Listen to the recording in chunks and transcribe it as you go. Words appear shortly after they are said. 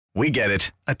We get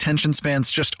it. Attention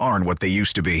spans just aren't what they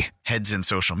used to be. Heads in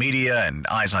social media and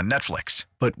eyes on Netflix.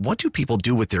 But what do people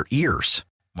do with their ears?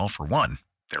 Well, for one,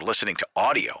 they're listening to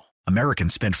audio.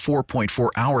 Americans spend 4.4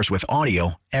 hours with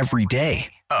audio every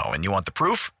day. Oh, and you want the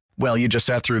proof? Well, you just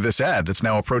sat through this ad that's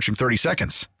now approaching 30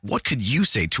 seconds. What could you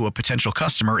say to a potential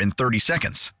customer in 30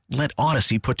 seconds? Let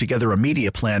Odyssey put together a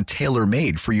media plan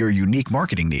tailor-made for your unique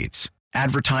marketing needs.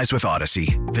 Advertise with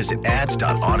Odyssey. Visit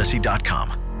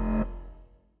ads.odyssey.com.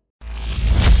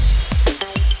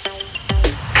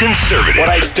 Conservative. What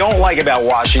I don't like about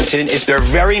Washington is they're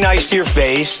very nice to your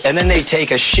face, and then they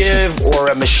take a shiv or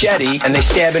a machete and they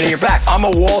stab it in your back. I'm a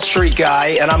Wall Street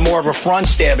guy, and I'm more of a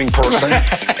front-stabbing person,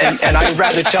 and I'd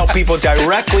rather tell people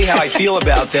directly how I feel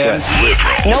about them.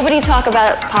 Liberal. Nobody talk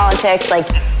about politics, like,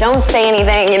 don't say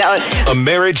anything, you know. A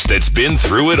marriage that's been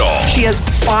through it all. She has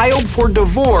filed for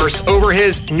divorce over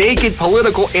his naked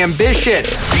political ambition.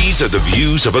 These are the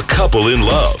views of a couple in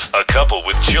love, a couple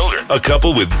with children, a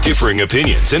couple with differing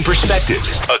opinions and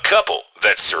perspectives, a couple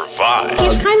that survive.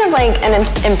 He's kind of like an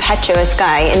impetuous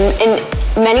guy. In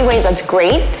many ways, that's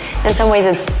great. In some ways,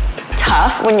 it's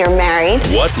tough when you're married.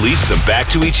 What leads them back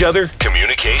to each other?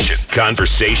 Communication,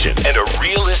 conversation, and a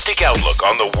realistic outlook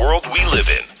on the world we live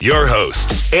in. Your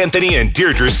hosts, Anthony and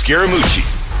Deirdre Scaramucci.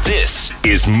 This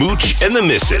is Mooch and the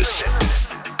Missus.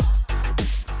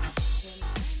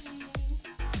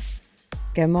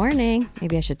 Good morning.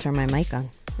 Maybe I should turn my mic on,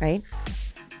 right?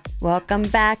 Welcome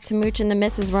back to Mooch and the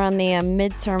Missus. We're on the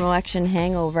midterm election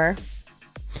hangover.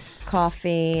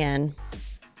 Coffee and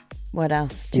what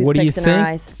else? Toothpicks in our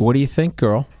eyes. What do you think,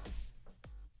 girl?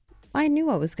 I knew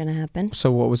what was going to happen. So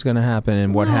what was going to happen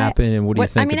and what happened and what do you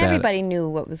think about it? Everybody knew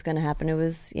what was going to happen. It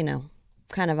was,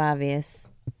 kind of obvious.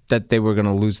 That they were going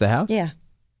to lose the House? Yeah.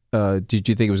 Did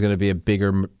you think it was going to be a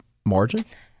bigger margin?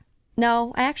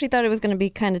 No, I actually thought it was going to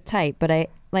be kind of tight, but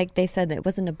like they said, it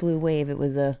wasn't a blue wave, it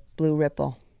was a blue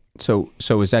ripple. So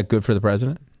is that good for the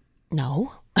president?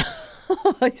 No.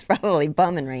 He's probably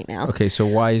bumming right now. Okay, so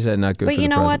why is that not good for the president? But you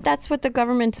know what? That's what the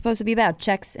government's supposed to be about,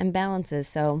 checks and balances.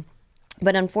 So,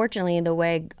 but unfortunately, the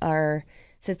way our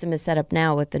system is set up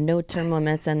now with the no term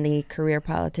limits and the career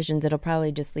politicians, it'll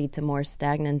probably just lead to more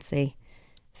stagnancy.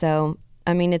 So,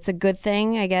 I mean, it's a good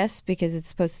thing, I guess, because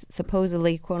it's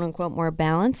supposedly, quote unquote, more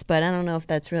balanced, but I don't know if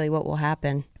that's really what will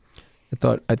happen. I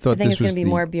think it's going to be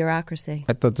more bureaucracy.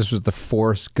 I thought this was the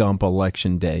Forrest Gump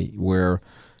election day where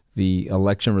the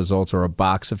election results are a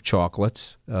box of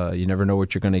chocolates. You never know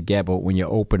what you're going to get, but when you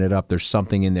open it up, there's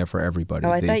something in there for everybody.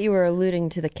 Oh, I thought you were alluding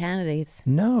to the candidates.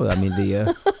 No, I mean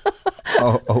the...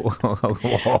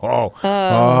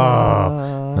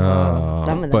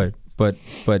 Some of them. But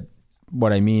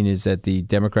what I mean is that the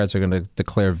Democrats are going to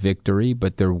declare victory,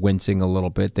 but they're wincing a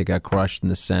little bit. They got crushed in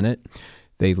the Senate.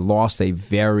 They lost a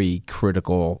very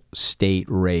critical state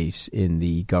race in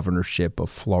the governorship of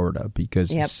Florida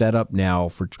because it's set up now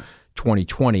for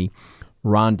 2020.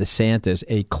 Ron DeSantis,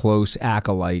 a close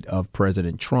acolyte of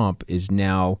President Trump, is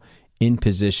now in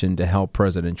position to help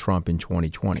President Trump in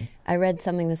 2020. I read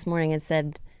something this morning. It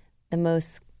said the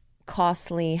most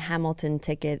costly Hamilton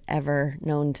ticket ever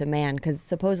known to man, because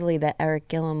supposedly the Eric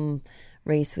Gillum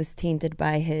race was tainted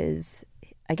by his...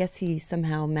 I guess he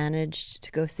somehow managed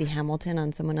to go see Hamilton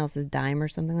on someone else's dime or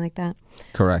something like that.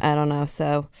 Correct. I don't know.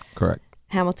 So correct.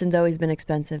 Hamilton's always been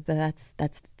expensive, but that's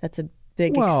a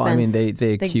big expense. Well, I mean,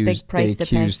 they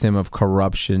accused him of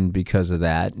corruption because of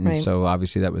that, and so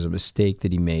obviously that was a mistake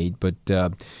that he made. But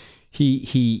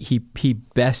he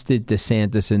bested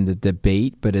DeSantis in the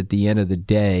debate. But at the end of the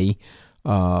day,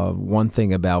 one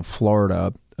thing about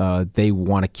Florida, they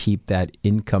want to keep that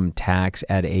income tax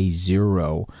at a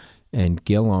zero. And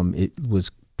Gillum, it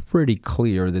was pretty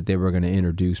clear that they were going to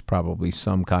introduce probably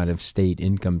some kind of state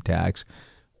income tax,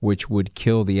 which would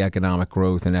kill the economic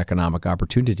growth and economic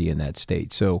opportunity in that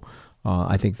state. So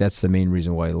I think that's the main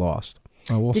reason why he lost.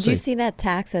 Did you see that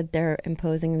tax that they're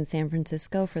imposing in San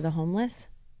Francisco for the homeless?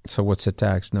 So what's the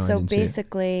tax? No, so I didn't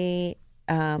basically,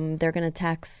 they're going to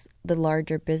tax the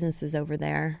larger businesses over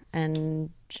there and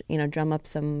drum up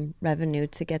some revenue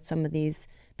to get some of these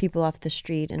people off the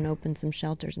street and open some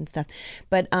shelters and stuff.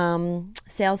 But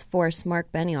Salesforce,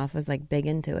 Mark Benioff was like big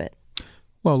into it.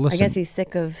 Well, listen, I guess he's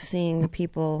sick of seeing the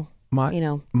people, hanging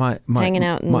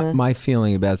out. My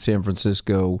feeling about San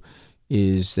Francisco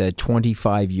is that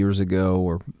 25 years ago,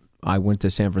 or I went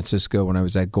to San Francisco when I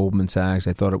was at Goldman Sachs.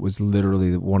 I thought it was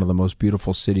literally one of the most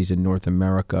beautiful cities in North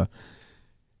America.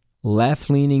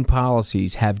 Left-leaning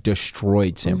policies have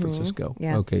destroyed San Francisco.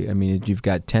 Yeah. Okay, I mean, you've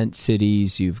got tent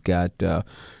cities, you've got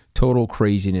total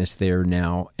craziness there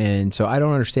now. And so I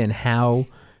don't understand how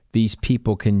these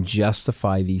people can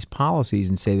justify these policies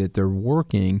and say that they're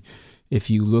working if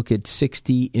you look at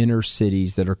 60 inner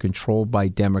cities that are controlled by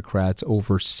Democrats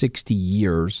over 60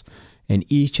 years, and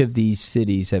each of these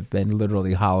cities have been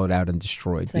literally hollowed out and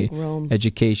destroyed. It's like Rome.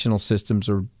 Educational systems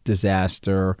are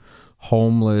disaster,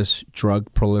 homeless,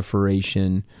 drug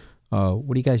proliferation.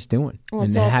 What are you guys doing? Well, and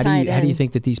it's all how tied do you in.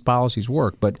 think that these policies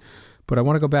work? But I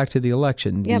want to go back to the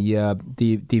election. Yep.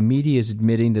 The media is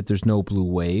admitting that there's no blue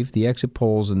wave. The exit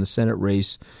polls in the Senate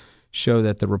race show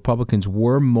that the Republicans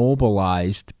were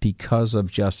mobilized because of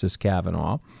Justice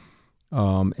Kavanaugh.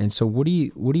 And so, what do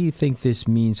you think this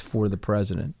means for the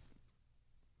president?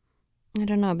 I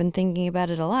don't know. I've been thinking about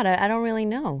it a lot. I don't really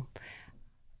know.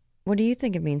 What do you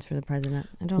think it means for the president?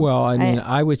 I don't. Well,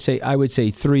 I would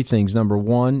say three things. Number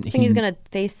one, I think he's going to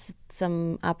face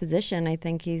some opposition. I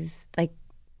think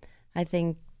I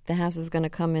think the House is going to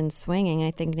come in swinging.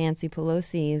 I think Nancy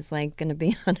Pelosi is going to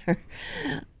be on her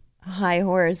high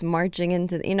horse marching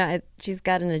into. She's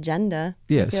got an agenda.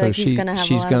 Yeah, I feel so like he's going to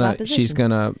have a lot of opposition. She's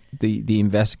going to the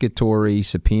investigatory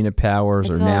subpoena powers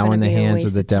It's are all now gonna in the be a hands waste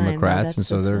of the of time, though. Democrats, That's and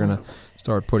so so they're going sad. to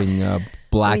start putting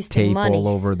black Wasting tape money. all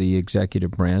over the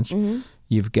executive branch. Mm-hmm.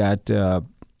 You've got a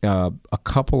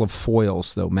couple of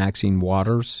foils, though: Maxine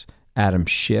Waters, Adam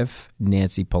Schiff,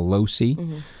 Nancy Pelosi.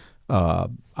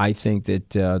 Mm-hmm. I think that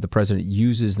the president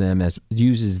uses them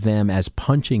as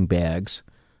punching bags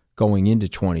going into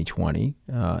 2020,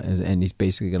 and he's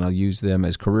basically going to use them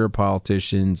as career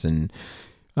politicians and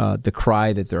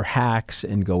decry that they're hacks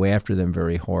and go after them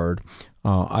very hard.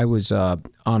 I was on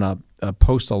a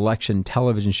post-election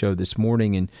television show this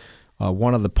morning, and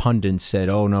one of the pundits said,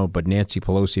 "Oh no, but Nancy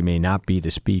Pelosi may not be the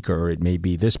speaker. It may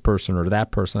be this person or that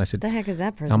person." I said, What the heck is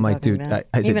that person I'm like, talking dude, about?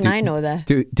 I said, Even dude, I know that.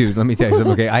 Dude, let me tell you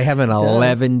something. Okay, I have an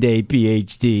 11-day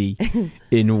PhD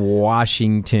in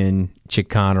Washington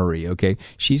chicanery. Okay,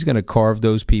 she's going to carve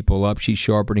those people up. She's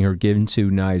sharpening her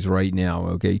Ginsu knives right now.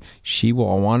 Okay, she will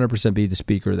 100% be the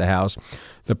Speaker of the House.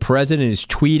 The president is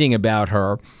tweeting about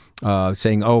her.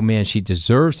 Saying, "Oh man, she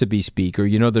deserves to be Speaker."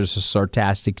 There's a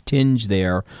sarcastic tinge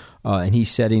there, and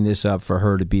he's setting this up for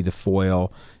her to be the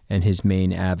foil and his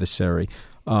main adversary.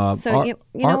 You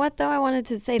know what though? I wanted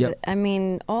to say Yep.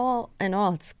 that. All in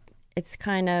all, it's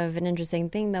kind of an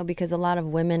interesting thing though, because a lot of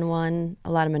women won,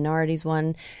 a lot of minorities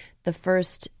won. The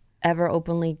first ever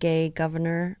openly gay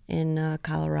governor in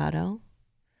Colorado,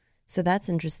 so that's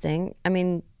interesting.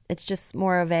 It's just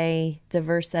more of a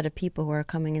diverse set of people who are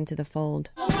coming into the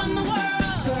fold.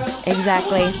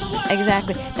 Exactly.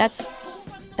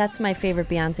 That's my favorite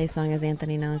Beyonce song, as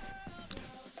Anthony knows.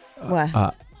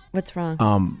 What? What's wrong?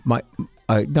 I'm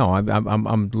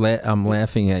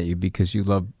laughing at you because you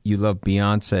love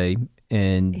Beyonce,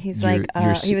 and He's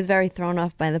he was very thrown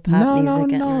off by the pop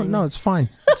music. No, it's fine.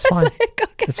 It's fine.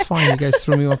 It's fine. You guys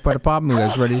threw me off by the pop music. I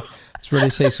was ready to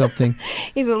say something.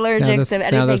 He's allergic to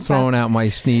anything. Now they're throwing out my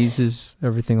sneezes,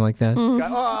 everything like that.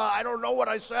 I don't know what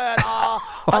I said.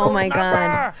 Oh my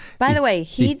God! By the way,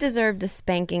 he deserved a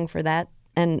spanking for that.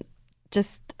 And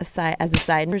just as a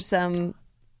side for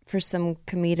some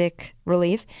comedic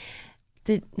relief,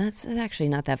 that's actually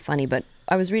not that funny. But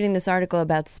I was reading this article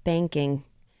about spanking,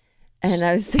 and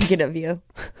I was thinking of you.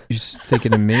 You're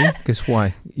thinking of me? Because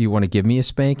why? You want to give me a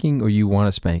spanking, or you want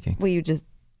a spanking? Well, you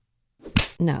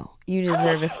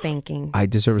deserve a spanking. I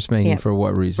deserve a spanking for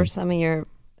what reason? For some of your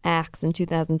acts in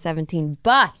 2017,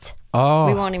 but we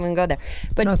won't even go there.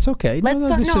 But no, it's okay. This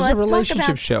is a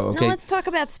relationship show. Okay, let's talk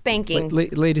about spanking.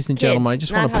 Ladies and gentlemen, I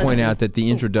just want to point out that the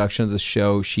introduction of the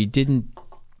show, she didn't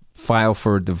file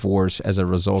for a divorce as a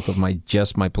result of my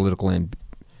political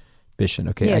ambition.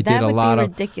 Okay, Yeah, I did that a would lot be of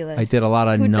ridiculous. I did a lot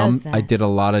of Who does that? I did a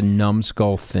lot of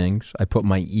numbskull things. I put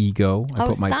my ego, I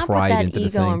put my stop pride with that into ego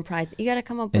the thing. and pride. You got to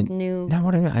come up with new. No,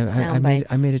 what I mean, sound I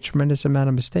bites. made a tremendous amount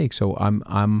of mistakes. So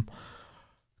I'm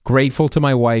grateful to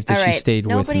my wife that All she right. stayed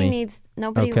with me.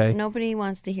 Nobody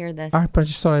wants to hear this. All right, but I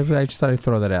just thought I'd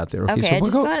throw that out there. Okay, I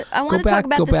want to talk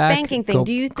about the spanking thing.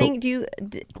 Do you think?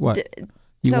 What?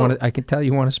 I can tell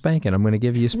you want a spanking. I'm going to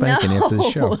give you a spanking after the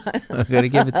show. I'm going to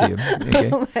give it to you. Okay?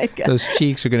 Oh my God. Those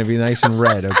cheeks are going to be nice and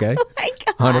red. Okay. Oh my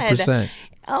God. 100%.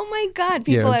 Oh my God.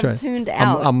 People have tuned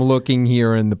out. I'm looking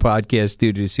here in the podcast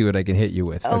studio to see what I can hit you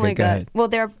with. Oh okay, my go God. ahead. Well,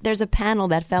 there's a panel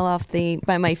that fell off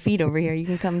by my feet over here. You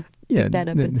can come pick that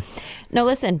up. No,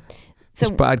 listen. So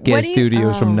this podcast studio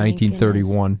is from my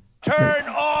 1931. Turn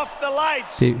off the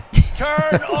lights.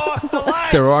 Turn off the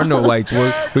lights. There are no lights.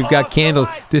 We've got candles.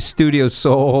 This studio's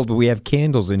so old. We have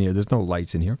candles in here. There's no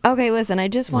lights in here. Okay, listen, I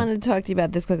just wanted to talk to you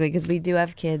about this quickly because we do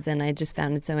have kids, and I just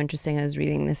found it so interesting. I was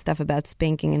reading this stuff about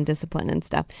spanking and discipline and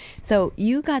stuff. So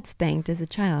you got spanked as a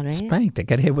child, right? Spanked. I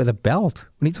got hit with a belt.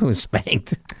 What are you doing with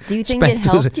spanked? Do you think it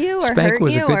helped you or hurt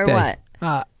you or what?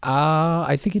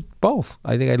 I think both.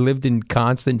 I think I lived in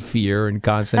constant fear and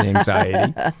constant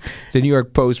anxiety. The New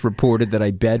York Post reported that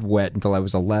I bedwet until I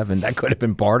was 11. That could have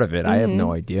been part of it. I have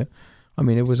no idea. I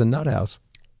mean, it was a nut house.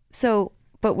 So,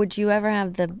 but would you ever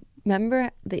have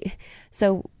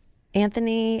so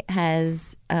Anthony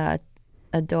has a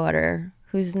daughter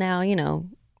who's now,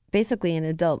 basically an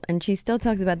adult, and she still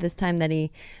talks about this time that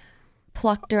he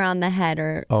plucked her on the head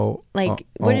what did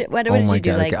you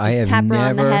do? God. Like just tap her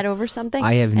on the head over something?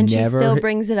 She still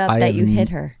brings it up that you hit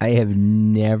her. I have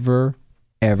never,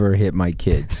 ever hit my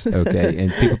kids, okay?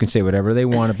 And people can say whatever they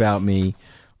want about me.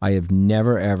 I have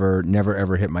never, ever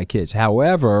hit my kids.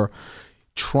 However,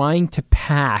 trying to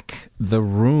pack the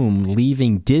room,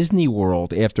 leaving Disney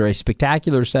World after a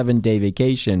spectacular 7-day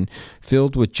vacation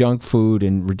filled with junk food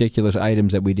and ridiculous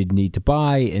items that we didn't need to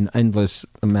buy and endless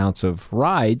amounts of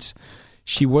rides,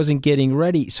 she wasn't getting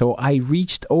ready. So I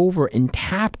reached over and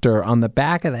tapped her on the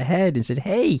back of the head and said,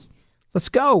 "Hey, let's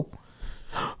go."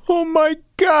 "Oh my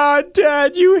God,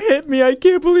 Dad, you hit me. I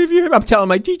can't believe you hit me." I'm telling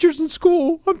my teachers in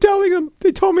school. I'm telling them.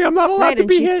 They told me I'm not allowed to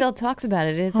be hit. And she still talks about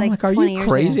it. It's like 20 years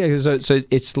ago. Are you crazy? So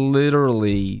it's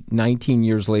literally 19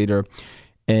 years later,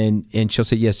 and she'll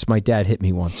say, "Yes, my dad hit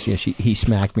me once. Yeah, he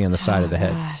smacked me on the side of the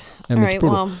head." I mean, all right,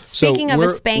 well, speaking of a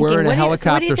spanking, we're in a what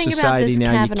do you think society about this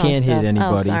now. Kavanaugh You can't stuff? hit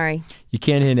anybody. Oh, sorry. You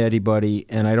can't hit anybody,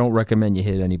 and I don't recommend you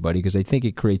hit anybody because I think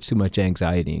it creates too much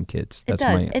anxiety in kids. It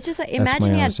does. It's just like,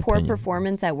 imagine you had poor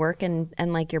performance at work and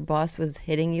like your boss was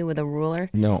hitting you with a ruler.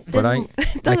 No, but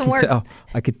it doesn't work.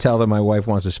 I could tell that my wife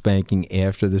wants a spanking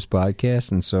after this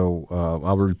podcast, and so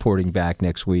I'll be reporting back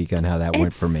next week on how that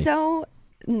went for me. It's so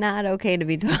not okay to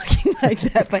be talking like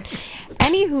that, but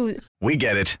anywho. We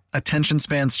get it. Attention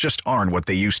spans just aren't what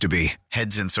they used to be.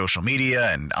 Heads in social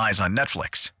media and eyes on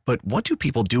Netflix. But what do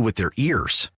people do with their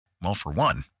ears? Well, for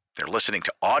one, they're listening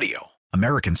to audio.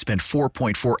 Americans spend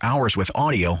 4.4 hours with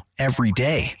audio every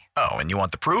day. Oh, and you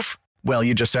want the proof? Well,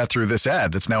 you just sat through this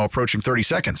ad that's now approaching 30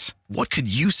 seconds. What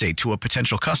could you say to a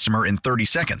potential customer in 30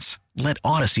 seconds? Let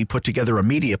Odyssey put together a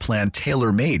media plan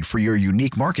tailor-made for your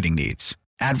unique marketing needs.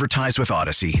 Advertise with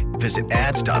Odyssey. Visit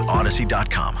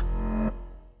ads.odyssey.com.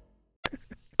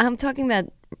 I'm talking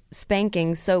about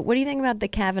spanking. So what do you think about the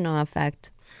Kavanaugh effect?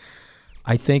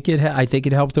 I think it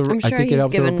helped the. I'm sure I think it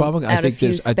helped the Republican. Out a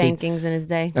few spankings in his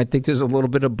day. I think there's a little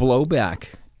bit of blowback.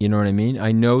 You know what I mean?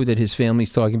 I know that his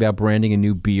family's talking about branding a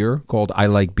new beer called "I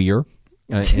Like Beer,"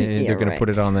 and they're going to put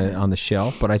it on the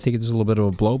shelf. But I think there's a little bit of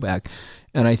a blowback,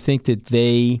 and I think that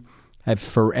they have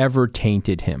forever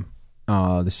tainted him.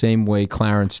 The same way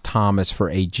Clarence Thomas for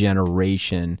a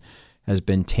generation has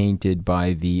been tainted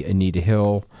by the Anita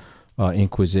Hill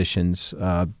inquisitions.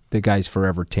 The guy's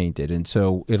forever tainted. And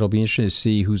so it'll be interesting to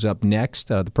see who's up next.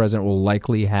 The president will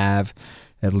likely have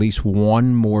at least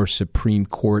one more Supreme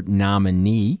Court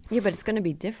nominee. Yeah, but it's going to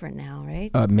be different now,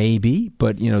 right? Maybe.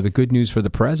 But, the good news for the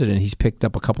president, he's picked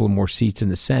up a couple of more seats in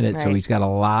the Senate, so he's got a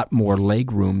lot more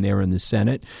leg room there in the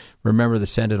Senate. Remember, the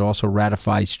Senate also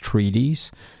ratifies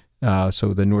treaties.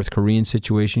 So the North Korean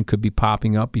situation could be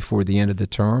popping up before the end of the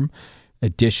term.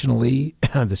 Additionally,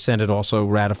 the Senate also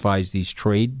ratifies these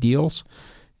trade deals.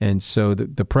 And so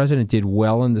the president did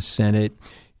well in the Senate,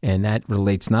 and that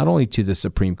relates not only to the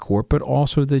Supreme Court, but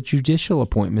also the judicial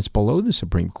appointments below the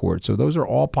Supreme Court. So those are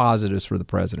all positives for the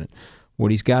president.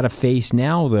 What he's got to face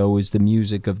now, though, is the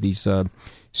music of these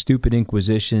stupid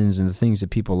inquisitions and the things that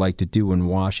people like to do in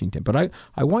Washington. But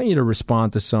I want you to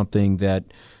respond to something that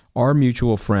our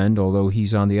mutual friend, although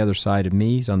he's on the other side of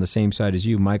me, he's on the same side as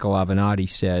you, Michael Avenatti,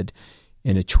 said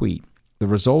in a tweet. The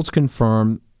results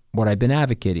confirm what I've been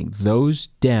advocating. Those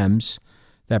Dems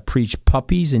that preach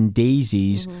puppies and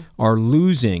daisies are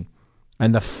losing,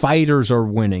 and the fighters are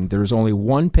winning. There's only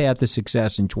one path to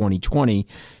success in 2020,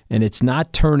 and it's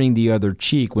not turning the other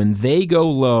cheek. When they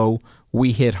go low,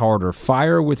 we hit harder.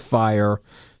 Fire with fire.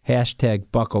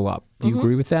 Hashtag buckle up. Do you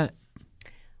agree with that?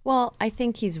 Well, I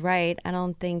think he's right. I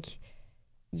don't think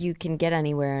you can get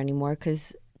anywhere anymore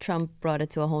because Trump brought it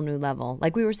to a whole new level.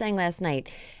 Like we were saying last night,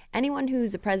 anyone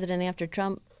who's the president after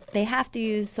Trump, they have to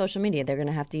use social media. They're going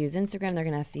to have to use Instagram. They're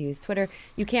going to have to use Twitter.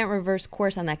 You can't reverse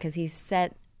course on that because he's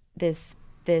set this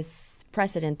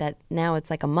precedent that now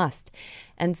it's like a must.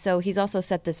 And so he's also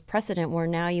set this precedent where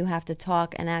now you have to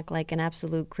talk and act like an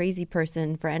absolute crazy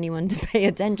person for anyone to pay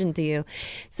attention to you.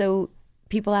 So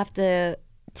people have to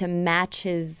match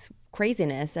his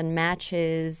craziness and match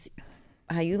his,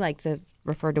 how you like to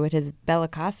refer to it, his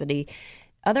bellicosity.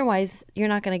 Otherwise, you're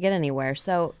not going to get anywhere.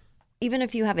 So even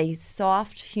if you have a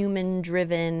soft,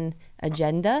 human-driven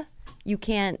agenda, you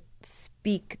can't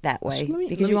speak that way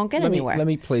because you won't get anywhere. Let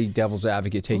me play devil's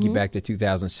advocate, take you back to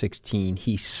 2016.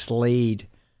 He slayed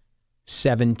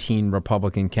 17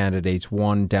 Republican candidates,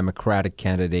 1 Democratic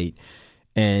candidate.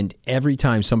 And every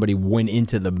time somebody went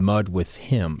into the mud with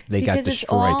him, they got destroyed. Because it's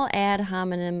all ad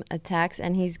hominem attacks,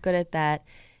 and he's good at that.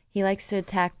 He likes to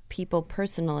attack people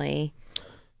personally.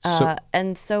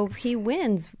 And so he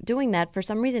wins doing that for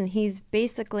some reason. He's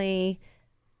basically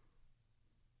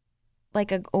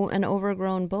like an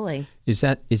overgrown bully. Is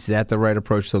that the right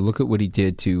approach? So look at what he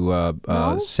did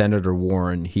to Senator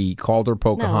Warren. He called her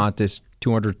Pocahontas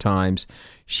 200 times.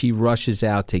 She rushes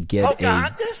out to get a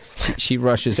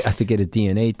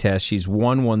DNA test. She's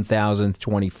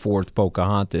 1/1024th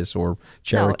Pocahontas or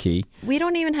Cherokee. No, we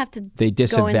don't even have to they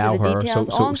disavow go into the her. details.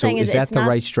 So all I'm saying is that the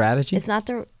right strategy? It's not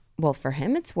well, for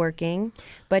him it's working,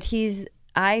 but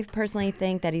I personally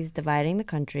think that he's dividing the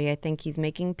country. I think he's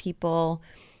making people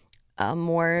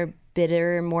more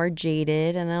bitter, more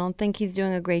jaded, and I don't think he's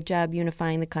doing a great job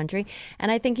unifying the country.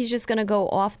 And I think he's just going to go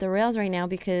off the rails right now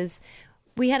because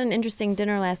we had an interesting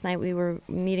dinner last night. We were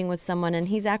meeting with someone, and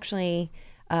he's actually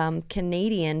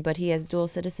Canadian, but he has dual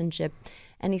citizenship.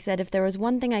 And he said, if there was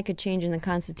one thing I could change in the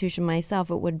Constitution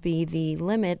myself, it would be the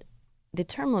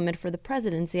term limit for the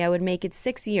presidency. I would make it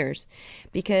 6 years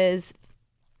because...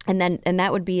 And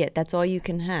that would be it. That's all you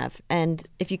can have. And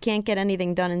if you can't get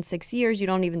anything done in 6 years, you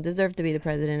don't even deserve to be the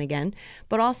president again.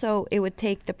 But also, it would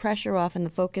take the pressure off and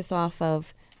the focus off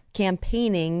of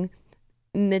campaigning,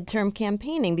 midterm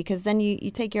campaigning, because then you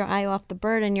take your eye off the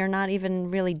bird and you're not even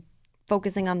really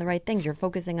focusing on the right things. You're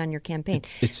focusing on your campaign.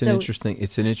 It's an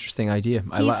interesting idea.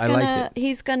 I like it.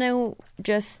 He's gonna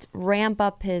just ramp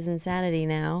up his insanity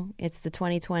now. It's the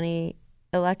 2020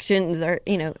 elections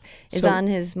is on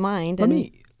his mind.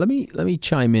 Let me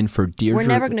chime in for Deirdre. We're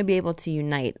never going to be able to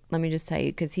unite. Let me just tell you,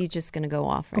 because he's just going to go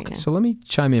off right now. So let me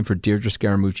chime in for Deirdre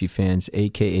Scaramucci fans,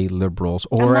 aka liberals,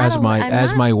 or as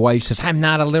my wife says, I'm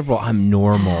not a liberal. I'm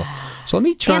normal. So let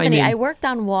me chime in. Anthony, I worked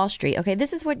on Wall Street. Okay,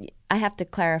 this is what I have to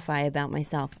clarify about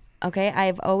myself. Okay,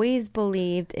 I've always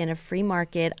believed in a free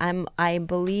market. I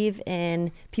believe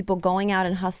in people going out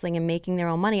and hustling and making their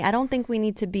own money. I don't think we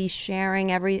need to be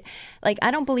sharing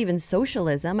I don't believe in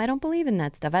socialism. I don't believe in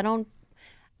that stuff.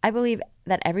 I believe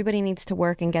that everybody needs to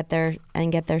work and get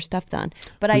their stuff done.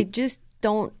 But I just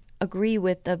don't agree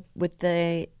with the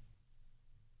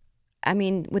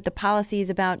policies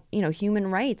about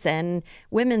human rights and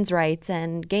women's rights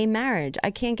and gay marriage. I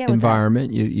can't get with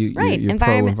environment. That. You're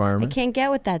pro-environment. I can't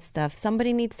get with that stuff.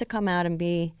 Somebody needs to come out and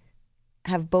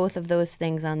have both of those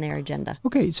things on their agenda.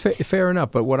 Okay, it's fair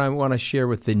enough. But what I want to share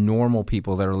with the normal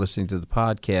people that are listening to the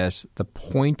podcast, the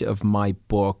point of my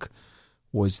book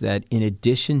was that in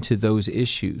addition to those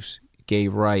issues, gay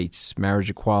rights, marriage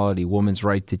equality, women's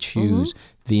right to choose,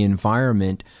 the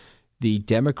environment, the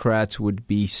Democrats would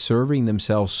be serving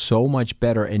themselves so much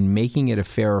better and making it a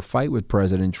fairer fight with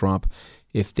President Trump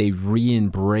if they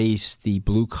re-embrace the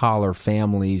blue-collar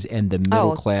families and the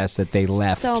middle class that they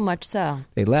left. So much so.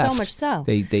 They left. So much so.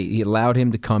 They allowed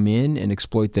him to come in and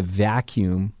exploit the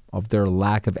vacuum of their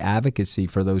lack of advocacy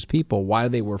for those people while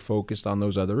they were focused on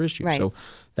those other issues. Right. So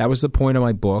that was the point of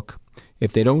my book.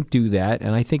 If they don't do that,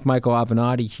 and I think Michael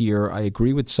Avenatti here, I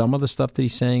agree with some of the stuff that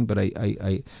he's saying, but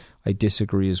I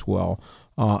disagree as well.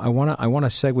 I want to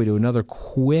segue to another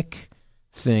quick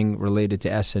thing related to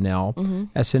SNL.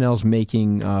 SNL's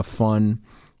making fun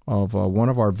of one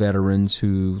of our veterans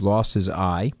who lost his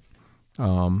eye.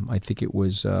 I think it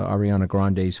was Ariana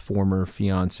Grande's former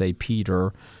fiance,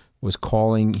 Peter, was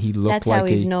calling. He looked That's like how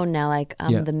he's known now. Like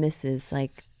the Mrs.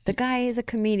 Like the guy is a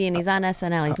comedian. He's on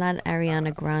SNL. He's not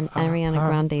Ariana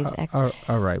Grande's ex.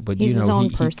 All right, but he's his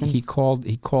own person. He called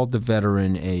the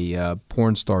veteran a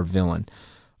porn star villain.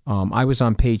 I was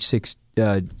on Page 6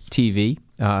 TV.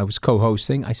 I was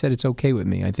co-hosting. I said it's okay with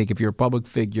me. I think if you're a public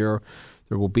figure,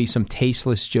 there will be some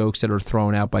tasteless jokes that are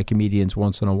thrown out by comedians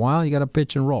once in a while. You got to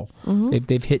pitch and roll.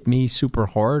 They've hit me super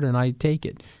hard, and I take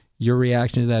it. Your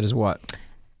reaction to that is what?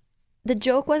 The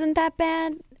joke wasn't that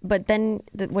bad, but then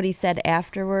what he said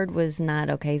afterward was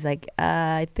not okay. He's like,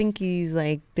 I think he's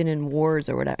like been in wars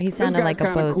or whatever. He sounded like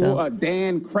a bozo. Cool.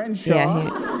 Dan Crenshaw. Yeah,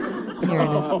 here it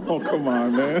is. Oh, come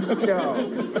on, man.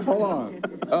 Yo, hold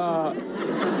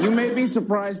on. You may be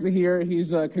surprised to hear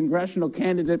he's a congressional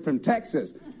candidate from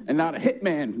Texas and not a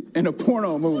hitman in a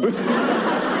porno movie. It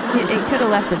could have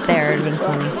left it there. It would have been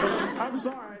funny. I'm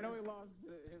sorry. I know he lost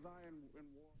his eye in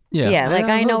war. Yeah,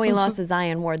 I know he lost his eye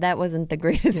in war. That wasn't the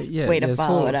greatest way to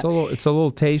follow it up. It's a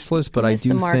little tasteless, but I do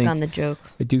the mark think on the joke.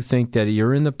 I do think that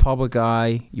you're in the public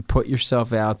eye. You put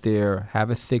yourself out there, have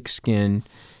a thick skin,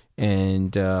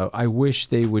 and I wish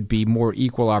they would be more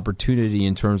equal opportunity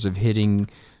in terms of hitting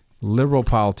liberal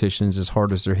politicians as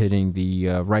hard as they're hitting the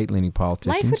right-leaning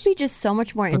politicians. Life would be just so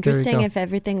much more interesting if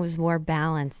everything was more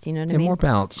balanced. You know what I mean? More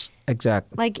balanced,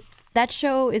 exactly. Like, that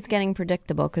show is getting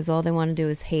predictable because all they want to do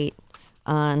is hate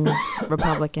on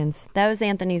Republicans. That was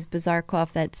Anthony's bizarre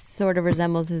cough that sort of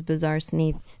resembles his bizarre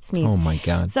sneeze. Oh, my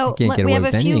God. So we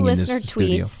have a few listener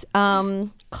tweets.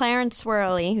 Clarence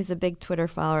Swirly, who's a big Twitter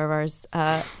follower of ours,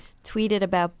 tweeted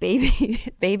about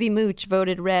Baby Mooch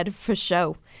voted red for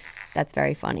show. That's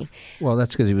very funny. Well,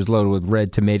 that's because he was loaded with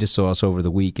red tomato sauce over the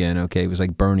weekend. Okay, it was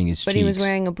like burning his cheeks. But he was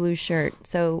wearing a blue shirt.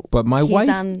 So, but my wife,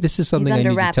 this is something I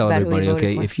need to tell everybody.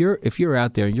 Okay, for. if you're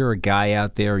out there, you're a guy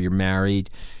out there, you're married,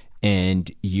 and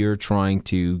you're trying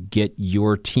to get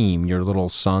your team, your little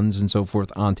sons and so forth,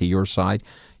 onto your side.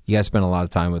 You got to spend a lot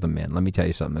of time with them, man. Let me tell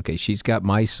you something. Okay, she's got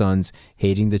my sons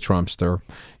hating the Trumpster.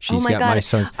 She's got my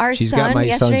sons. She's got my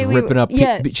sons ripping up.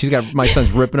 She's got my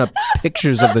sons ripping up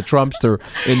pictures of the Trumpster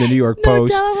in the New York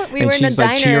Post. And she's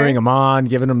like cheering them on,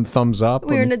 giving them thumbs up.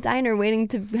 We were in a diner waiting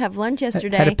to have lunch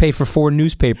yesterday. Had to pay for 4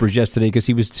 newspapers yesterday because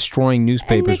he was destroying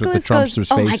newspapers with the Trumpster's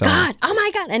face on it. Oh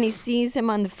my God! And he sees him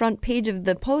on the front page of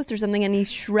the Post or something, and he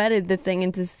shredded the thing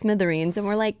into smithereens. And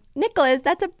we're like, Nicholas,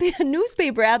 that's a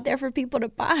newspaper out there for people to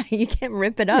buy. You can't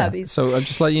rip it up. Yeah. So I'm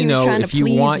just letting you know, if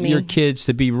you want your kids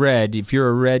to be red, if you're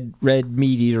a red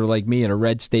meat eater like me and a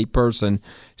red state person,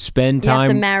 spend time. You have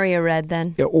to marry a red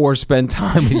then, or spend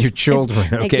time with your children.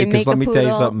 Okay, because let me tell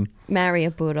you something. Marry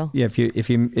a poodle. Yeah, if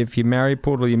you marry a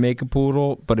poodle, you make a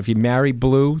poodle. But if you marry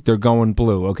blue, they're going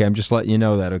blue. Okay, I'm just letting you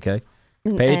know that. Okay,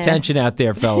 pay attention out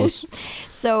there, fellas.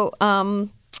 So,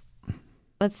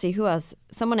 let's see who else.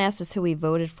 Someone asked us who we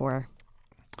voted for.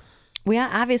 We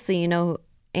obviously,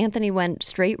 Anthony went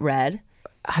straight red.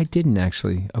 I didn't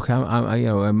actually. Okay,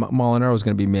 Molinaro was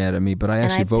going to be mad at me, but I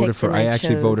actually voted for. I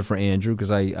actually voted for Andrew because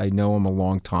I know him a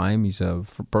long time. He's a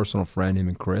personal friend, him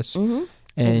and Chris, and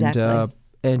exactly.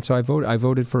 And so I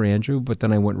voted for Andrew, but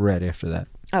then I went red after that.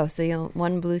 Oh, so you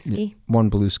one blue ski? One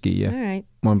blue ski, yeah. All right,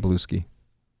 one blue ski.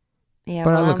 Yeah,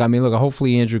 but look.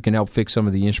 Hopefully Andrew can help fix some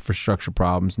of the infrastructure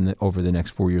problems over the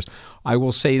next 4 years. I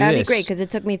will say That'd this. That'd be great because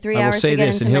it took me 3 hours to get into Manhattan. I will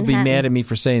say this, and he'll be mad at me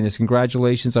for saying this.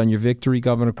 Congratulations on your victory,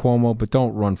 Governor Cuomo, but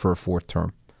don't run for a 4th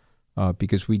term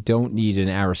because we don't need an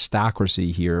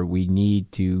aristocracy here. We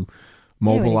need to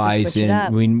mobilize and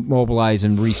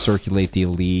recirculate the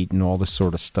elite and all this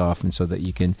sort of stuff, and so that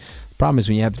you can. The problem is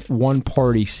when you have one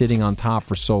party sitting on top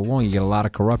for so long, you get a lot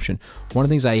of corruption. One of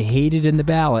the things I hated in the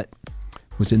ballot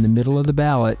was in the middle of the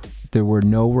ballot, there were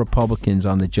no Republicans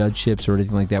on the judgeships or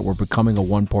anything like that. We're becoming a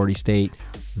one-party state.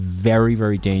 Very,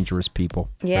 very dangerous people.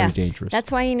 Yeah, very dangerous.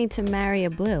 That's why you need to marry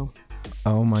a blue.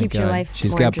 Oh, my Keeps God. Your life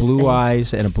She's more got blue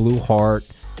eyes and a blue heart,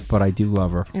 but I do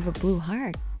love her. I have a blue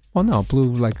heart. Well, no,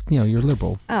 blue like, you're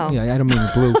liberal. Oh. Yeah, I don't mean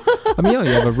blue. I mean,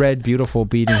 you have a red, beautiful,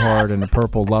 beating heart and a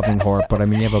purple, loving heart, but I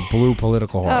mean, you have a blue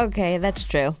political heart. Okay, that's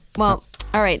true. Well,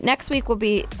 all right, next week will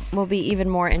be even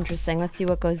more interesting. Let's see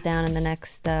what goes down in the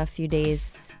next few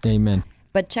days. Amen.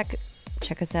 But check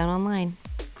us out online.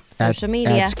 Social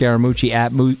media. At Scaramucci,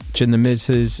 at Mooch and the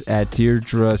Misses, at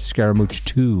Deirdre Scaramucci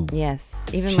 2. Yes.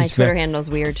 Even my Twitter handle's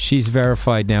weird. She's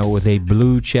verified now with a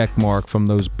blue check mark from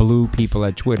those blue people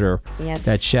at Twitter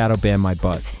that shadow ban my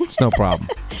butt. It's no problem.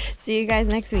 See you guys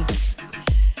next week.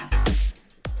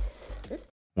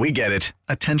 We get it.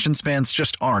 Attention spans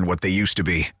just aren't what they used to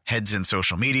be. Heads in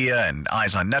social media and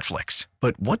eyes on Netflix.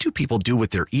 But what do people do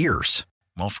with their ears?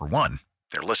 Well, for one,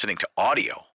 they're listening to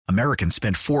audio. Americans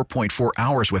spend 4.4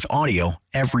 hours with audio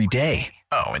every day.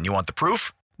 Oh, and you want the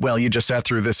proof? Well, you just sat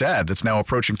through this ad that's now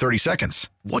approaching 30 seconds.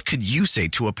 What could you say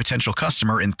to a potential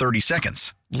customer in 30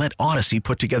 seconds? Let Odyssey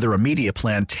put together a media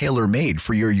plan tailor-made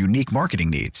for your unique marketing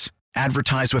needs.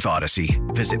 Advertise with Odyssey.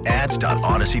 Visit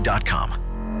ads.odyssey.com.